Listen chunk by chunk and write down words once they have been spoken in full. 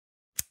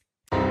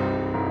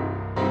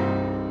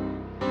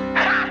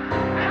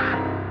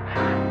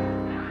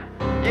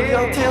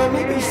don't tell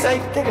me be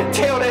safe, nigga,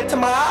 tell that to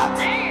my ops.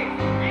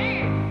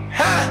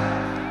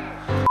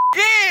 Huh?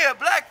 Yeah,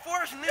 Black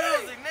Force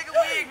music, nigga,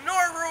 we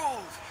ignore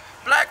rules.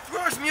 Black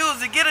Force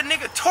music, get a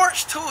nigga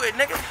torch to it,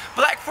 nigga.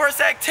 Black Force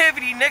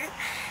activity, nigga.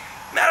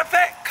 Matter of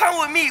fact, come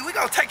with me, we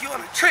gonna take you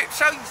on a trip,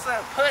 show you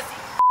some pussy.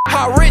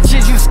 How rich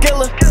is you,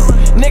 Skilla?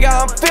 Nigga,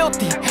 I'm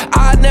filthy.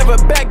 I never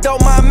backdoor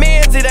my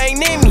mans, it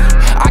ain't in me.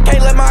 I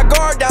can't let my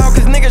guard down,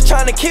 cause niggas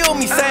tryna kill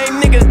me. Same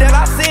niggas that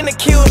I send to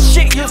kill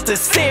shit used to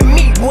send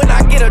me. When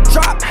I get a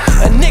drop,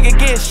 a nigga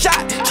get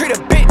shot. Treat a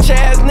bitch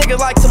ass nigga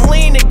like some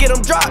lean and get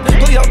him dropped.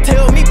 Please don't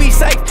tell me be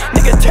safe,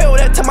 nigga, tell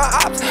that to my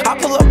ops. I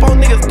pull up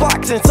on niggas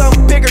blocks and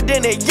something bigger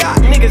than a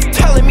yacht. Niggas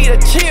telling me to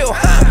chill,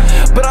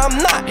 but I'm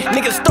not.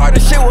 Niggas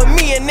starting shit with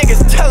me and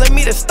niggas telling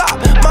me to stop.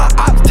 My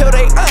ops tell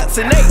they aunts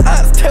and they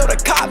aunts tell the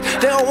cops.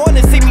 They don't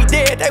wanna see me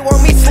dead, they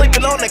want me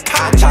sleeping on the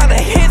cot. Tryna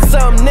hit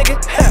some nigga.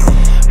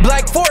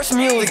 Black Force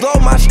music,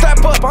 load my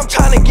strap up, I'm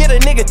tryna get a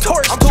nigga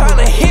torch. I'm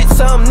tryna hit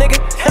some nigga.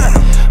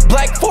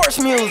 Black Force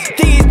music,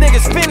 these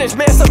niggas finished,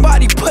 man,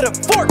 somebody put a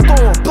fork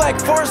through 'em. Black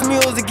Force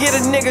music, get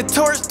a nigga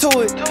torch to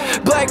it.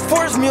 Black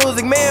Force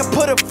music, man,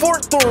 put a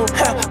fork through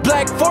 'em.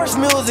 Black Force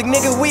music,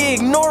 nigga, we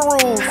ignore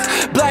rules.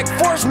 Black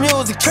Force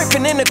music,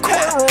 tripping in the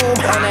courtroom.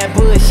 On that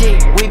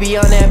bullshit, we be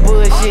on that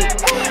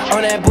bullshit.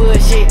 On that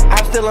bullshit,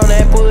 I'm still on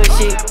that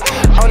bullshit.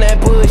 On that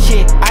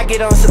bullshit, I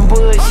get on some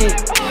bullshit.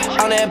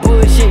 On that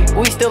bullshit,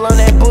 we still on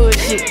that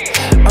bullshit.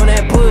 On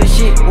that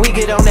bullshit, we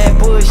get on that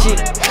bullshit.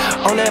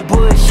 On that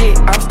bullshit,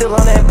 I'm still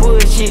on that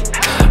bullshit.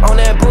 On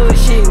that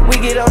bullshit, we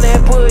get on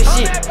that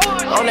bullshit.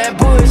 On that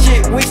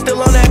bullshit, we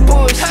still on that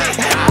bullshit.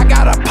 I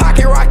got a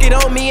pocket rocket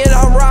on me and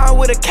I'm riding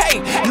with a K.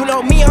 You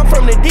know me, I'm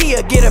from the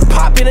D, get it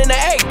poppin' in the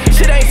A.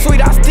 Shit ain't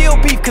sweet, I still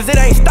beef, cause it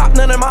ain't stopped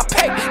none of my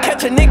pay.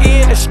 Catch a nigga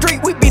in the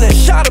street, we beat and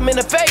shot him in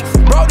the face.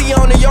 Brody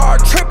on the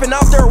yard, trippin'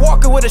 out there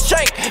walking with a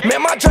shank.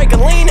 Man, my Drake a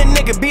lean and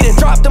nigga beat and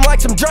dropped him like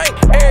some drink.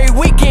 Every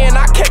weekend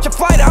I catch a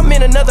flight, I'm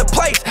in another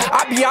place.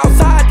 I be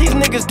outside, these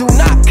niggas do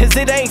not, cause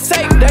it ain't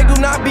safe. They do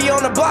not be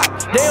on the block,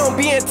 they don't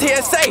be in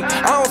TSA.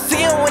 I don't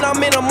see them when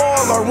I'm in a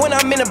mall or when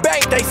I'm in a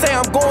bank. They say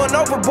I'm going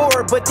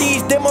overboard, but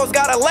these demos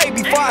gotta lay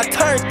before I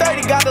turn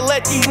 30. Gotta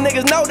let these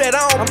niggas know that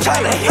I'm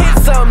tryna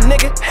hit some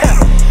nigga.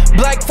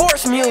 Black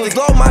Force music,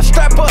 load my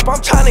strap up, I'm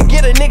tryna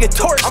get a nigga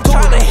torch. I'm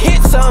tryna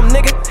hit some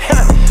nigga.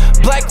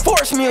 Black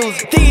Force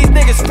music, these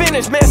niggas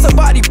finished, man,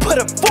 somebody put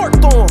a fork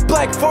through 'em.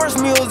 Black Force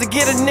music,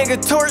 get a nigga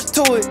torch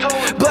to it.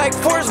 Black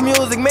Force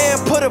music, man,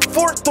 put a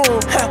fork through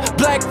 'em.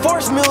 Black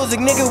Force music,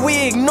 nigga, we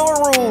ignore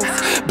rules.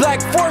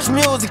 Black Force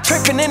music,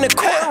 tripping in the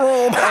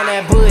courtroom. On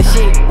that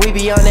bullshit, we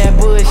be on that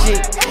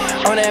bullshit.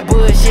 On that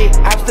bullshit,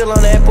 I'm still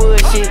on that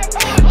bullshit.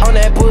 On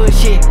that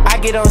bullshit, I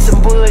get on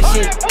some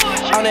bullshit.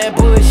 On that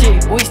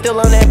bullshit, we still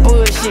on that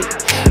bullshit.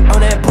 On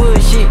that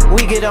bullshit,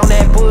 we get on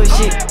that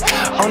bullshit.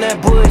 On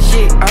that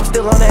bullshit, I'm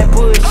still on that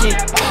bullshit.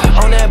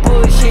 On that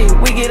bullshit,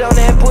 we get on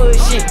that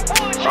bullshit.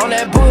 On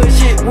that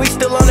bullshit, we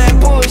still on that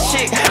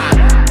bullshit.